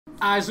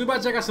Alright, so we're about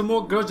to check out some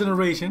more Girl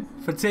Generation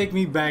for Take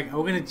Me Back. And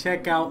we're gonna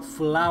check out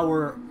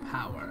Flower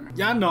Power.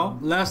 Y'all know,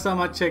 last time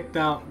I checked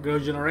out Girl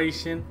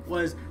Generation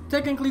was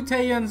technically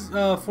Taeyeon's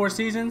 4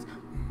 seasons,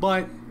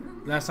 but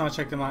last time I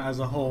checked them out as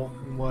a whole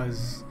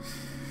was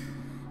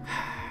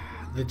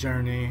the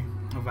journey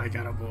of I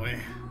Got a Boy.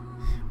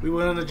 We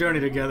went on a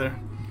journey together,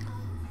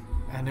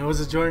 and it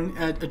was a journey.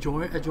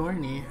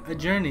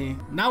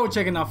 Now we're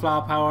checking out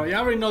Flower Power. You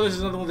already know this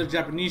is another one of the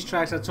Japanese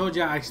tracks. I told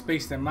you I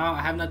spaced them out.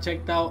 I have not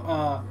checked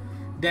out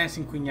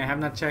Dancing Queen yet. I have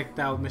not checked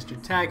out Mr.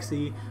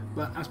 Taxi,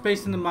 but I'm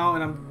spacing them out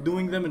and I'm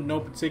doing them in no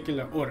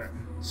particular order.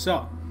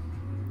 So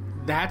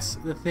that's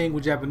the thing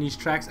with Japanese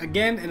tracks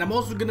again. And I'm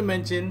also gonna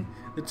mention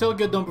the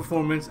Tokyo Dome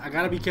performance. I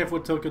gotta be careful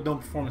with Tokyo Dome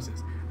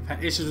performances. I've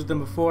had issues with them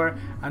before.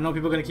 I know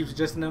people are gonna keep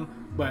suggesting them,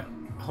 but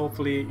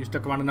hopefully you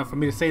stuck around enough for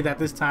me to say that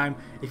this time,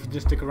 if you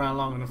just stick around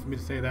long enough for me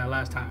to say that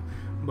last time.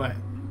 But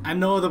I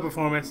know the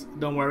performance,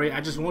 don't worry.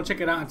 I just won't check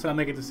it out until I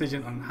make a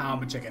decision on how I'm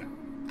gonna check it out.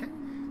 Okay?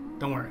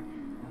 Don't worry.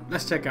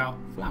 Let's check out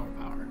Flower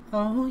Power.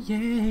 Oh yeah,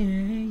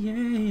 yeah,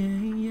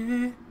 yeah,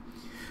 yeah.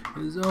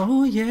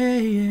 Oh yeah,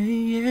 yeah,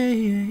 yeah,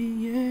 yeah,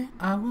 yeah.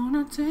 I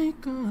wanna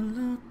take a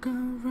look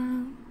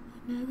around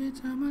every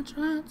time I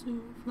try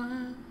to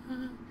fly.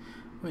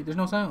 Wait, there's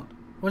no sound.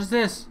 What is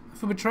this? I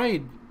feel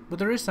betrayed, but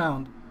there is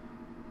sound.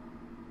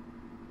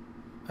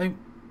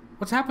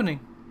 What's happening?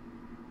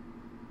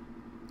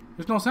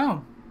 There's no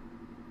sound.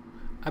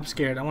 I'm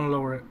scared. I want to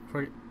lower it.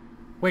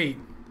 Wait,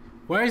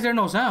 why is there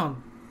no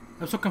sound?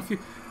 I'm so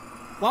confused.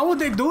 Why would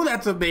they do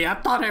that to me? I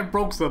thought I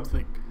broke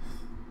something.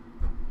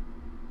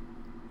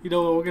 You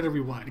know what? We're gonna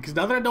rewind because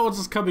now that I know it's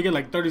just coming in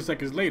like 30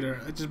 seconds later,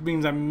 it just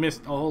means I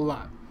missed a whole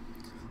lot.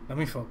 Let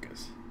me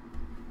focus.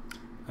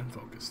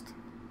 Unfocused.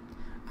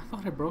 I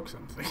thought I broke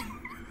something.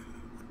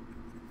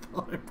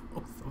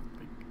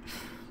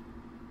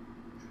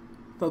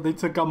 Thought they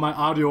took out my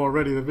audio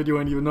already. The video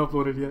ain't even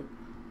uploaded yet.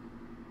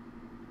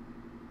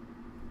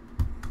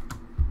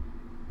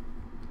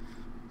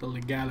 The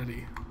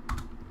legality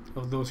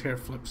of those hair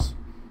flips.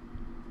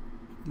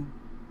 We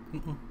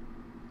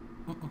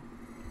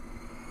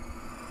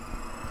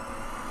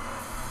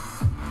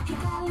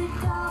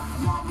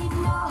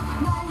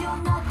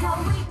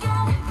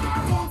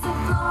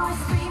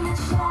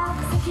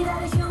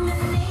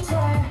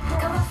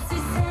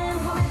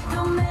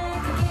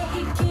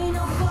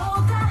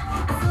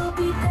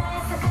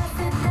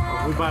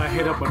about to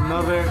hit up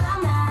another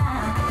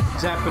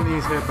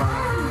Japanese hip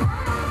hop.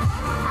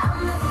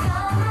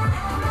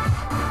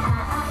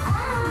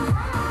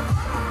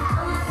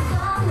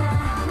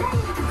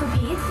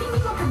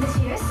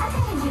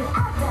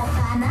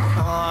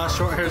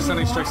 Short hair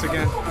Sunny strikes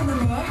again.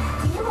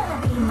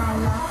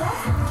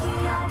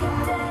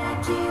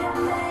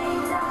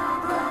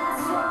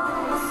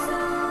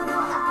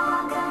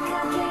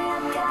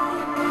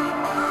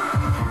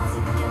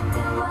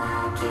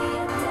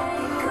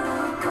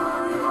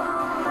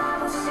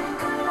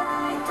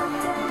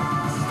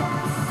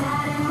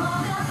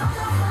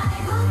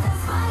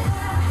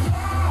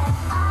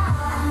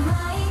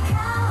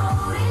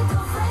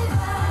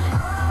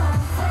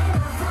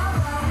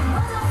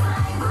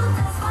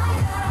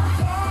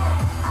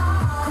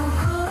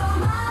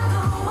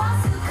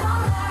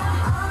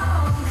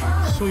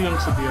 Sooyoung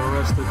should be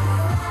arrested.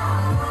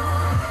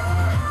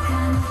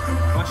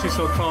 Why is she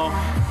so tall?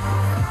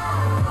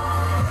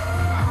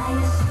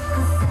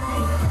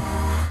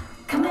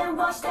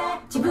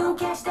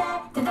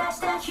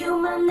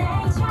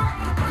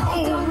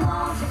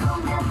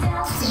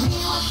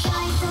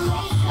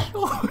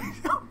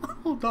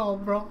 Hold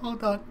on, bro.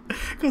 Hold on.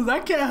 Because I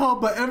can't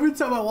help but every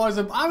time I watch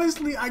them,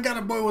 obviously I Got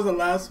a Boy was the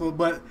last one,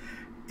 but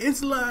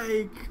it's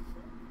like...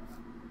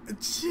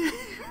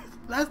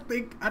 last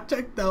thing I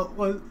checked out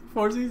was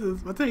 4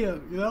 seasons by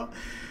Taeyeon, you know?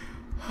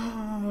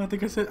 I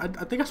think I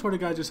swear to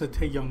God I just said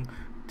Taeyeon.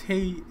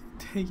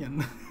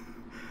 Taeyeon.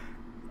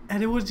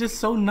 And it was just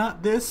so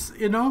not this,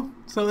 you know?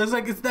 So it's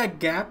like, it's that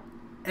gap.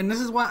 And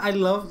this is why I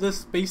love this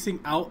spacing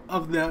out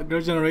of the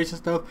Girl Generation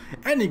stuff.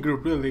 Any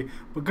group, really.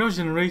 But Girl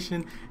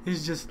Generation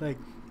is just like,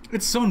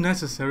 it's so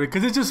necessary.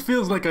 Because it just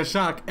feels like a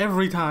shock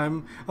every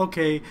time.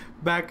 Okay,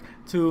 back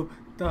to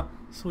the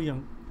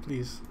Sooyoung,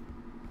 please.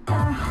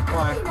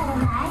 Why?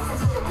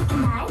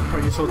 Are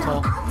you so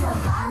tall?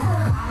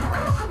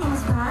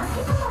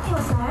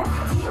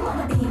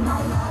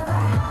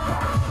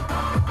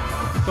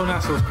 Don't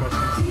ask those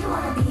questions.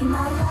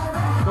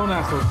 Don't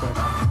ask those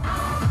questions.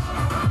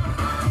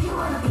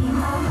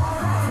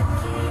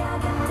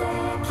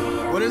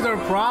 What is their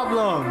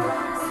problem?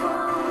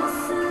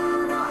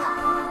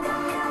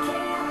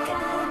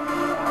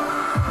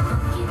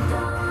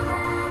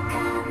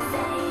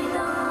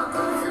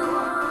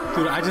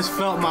 Dude, I just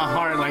felt my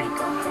heart like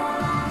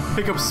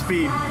pick up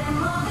speed.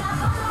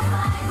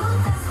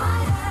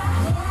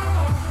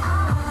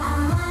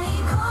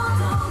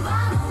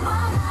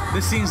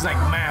 This seems like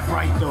mad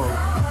bright though.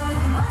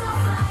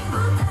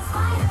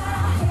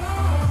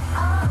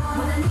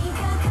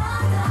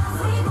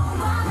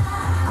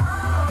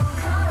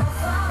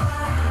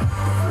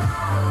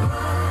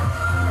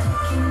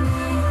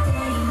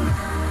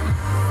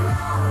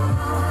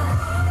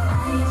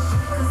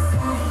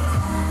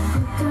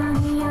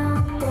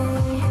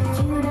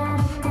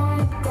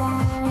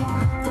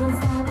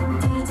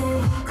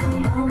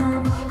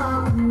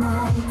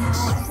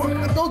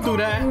 do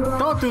that.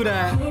 Don't do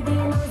that.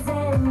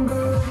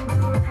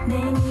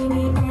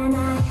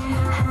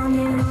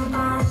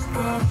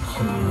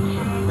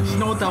 You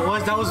know what that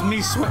was? That was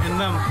me sweating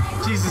them.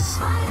 Jesus.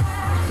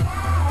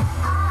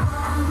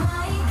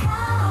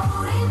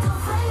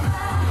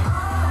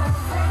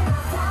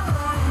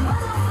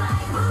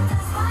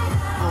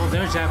 Oh,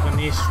 they're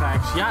Japanese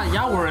tracks.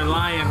 Y'all were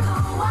lying.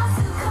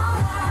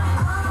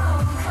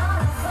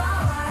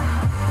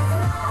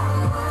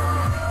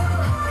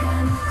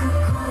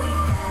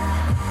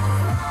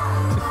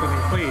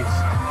 Tiffany, please.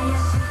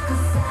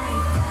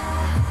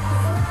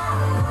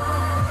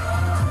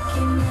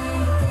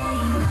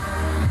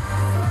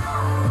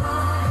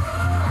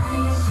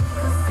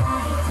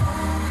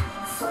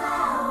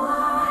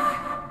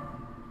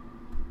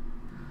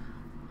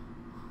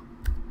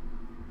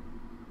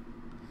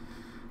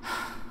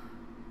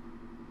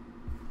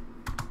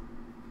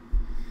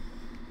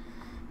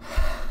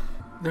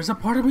 There's a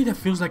part of me that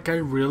feels like I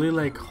really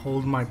like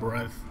hold my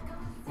breath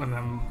when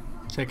I'm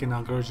checking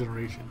out Girls'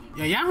 Generation.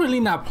 Yeah, y'all really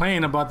not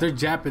playing about their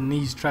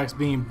Japanese tracks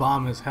being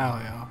bomb as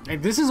hell, y'all.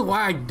 Like, this is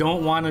why I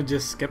don't want to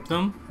just skip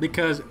them,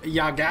 because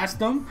y'all gassed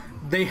them,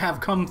 they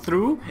have come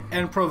through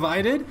and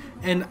provided,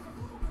 and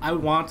I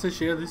want to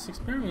share this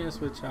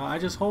experience with y'all. I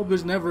just hope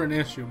there's never an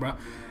issue, bro.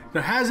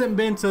 There hasn't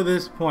been to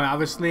this point.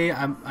 Obviously,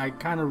 I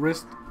kind of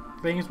risked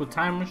things with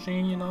Time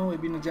Machine, you know,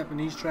 it being a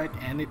Japanese track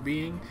and it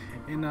being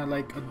in a,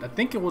 like, I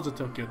think it was a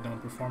Tokyo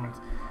Dome performance.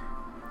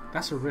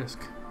 That's a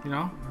risk, you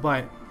know,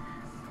 but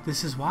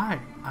this is why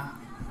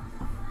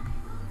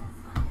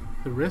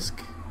the risk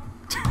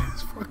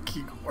is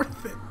fucking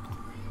worth it.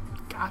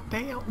 God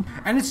damn.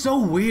 And it's so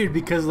weird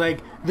because, like,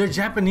 their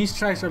Japanese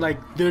tracks are like,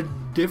 they're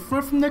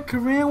different from their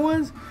Korean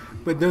ones,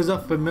 but there's a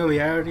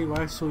familiarity.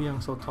 Why is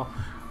Sooyoung so tall?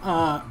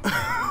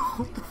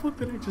 What the fuck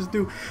did I just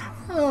do?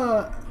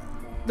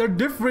 They're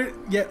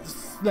different, yet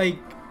like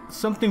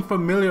something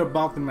familiar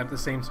about them at the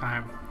same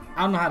time.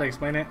 I don't know how to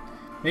explain it.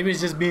 Maybe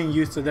it's just being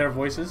used to their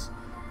voices.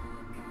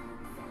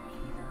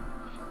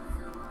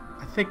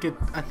 I think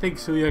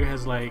Sooyoung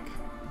has like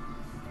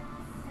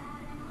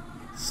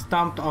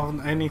stomped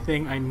on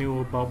anything I knew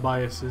about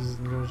biases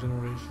in Girls'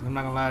 Generation. I'm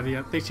not gonna lie to you.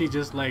 I think she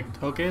just like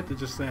took it and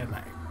just said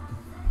like,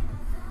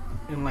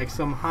 in like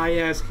some high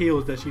ass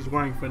heels that she's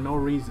wearing for no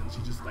reason. She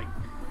just like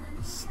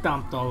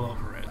stomped all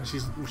over it.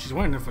 She's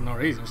wearing it for no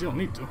reason. She don't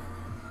need to.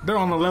 They're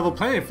on a level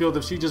playing field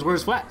if she just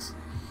wears flats.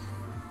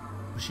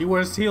 She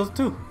wears heels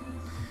too.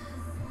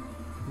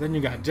 Then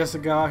you got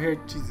Jessica out here.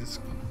 Jesus.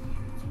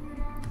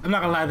 I'm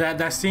not gonna lie,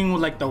 that scene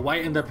with like the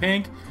white and the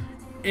pink,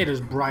 it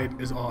is bright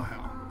as all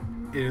hell.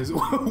 It is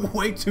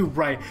way too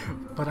bright.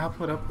 But I'll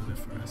put up with it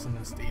for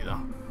SNSD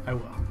though. I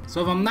will.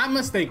 So if I'm not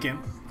mistaken,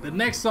 the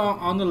next song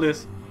on the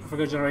list for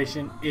Girls'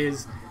 Generation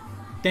is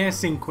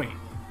Dancing Queen.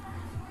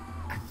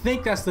 I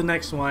think that's the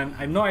next one.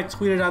 I know I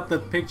tweeted out the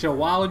picture a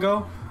while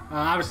ago.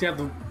 Obviously I have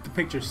the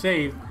picture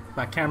saved,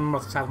 but I can't remember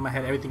off the top of my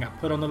head everything I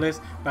put on the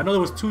list. But I know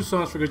there was 2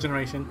 songs for Girls'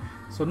 Generation.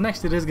 So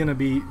next it is gonna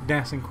be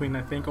Dancing Queen,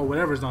 I think, or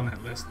whatever's on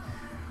that list.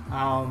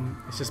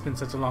 It's just been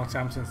such a long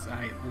time since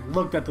I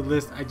looked at the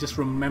list. I just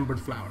remembered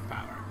Flower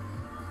Power.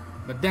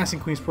 But Dancing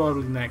Queen's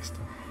probably next.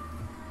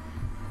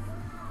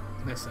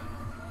 Listen,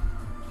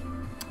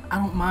 I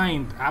don't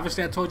mind.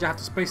 Obviously I told you I have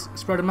to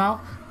spread them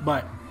out,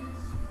 but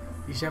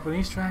these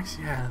Japanese tracks,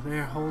 yeah,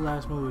 they're a whole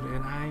ass mood,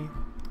 and I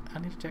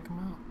need to check them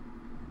out.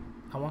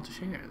 I want to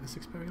share this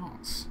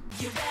experience.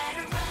 You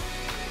better run,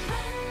 run,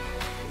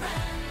 run,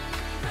 run,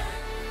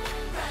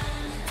 run.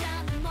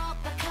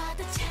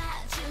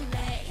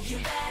 You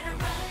better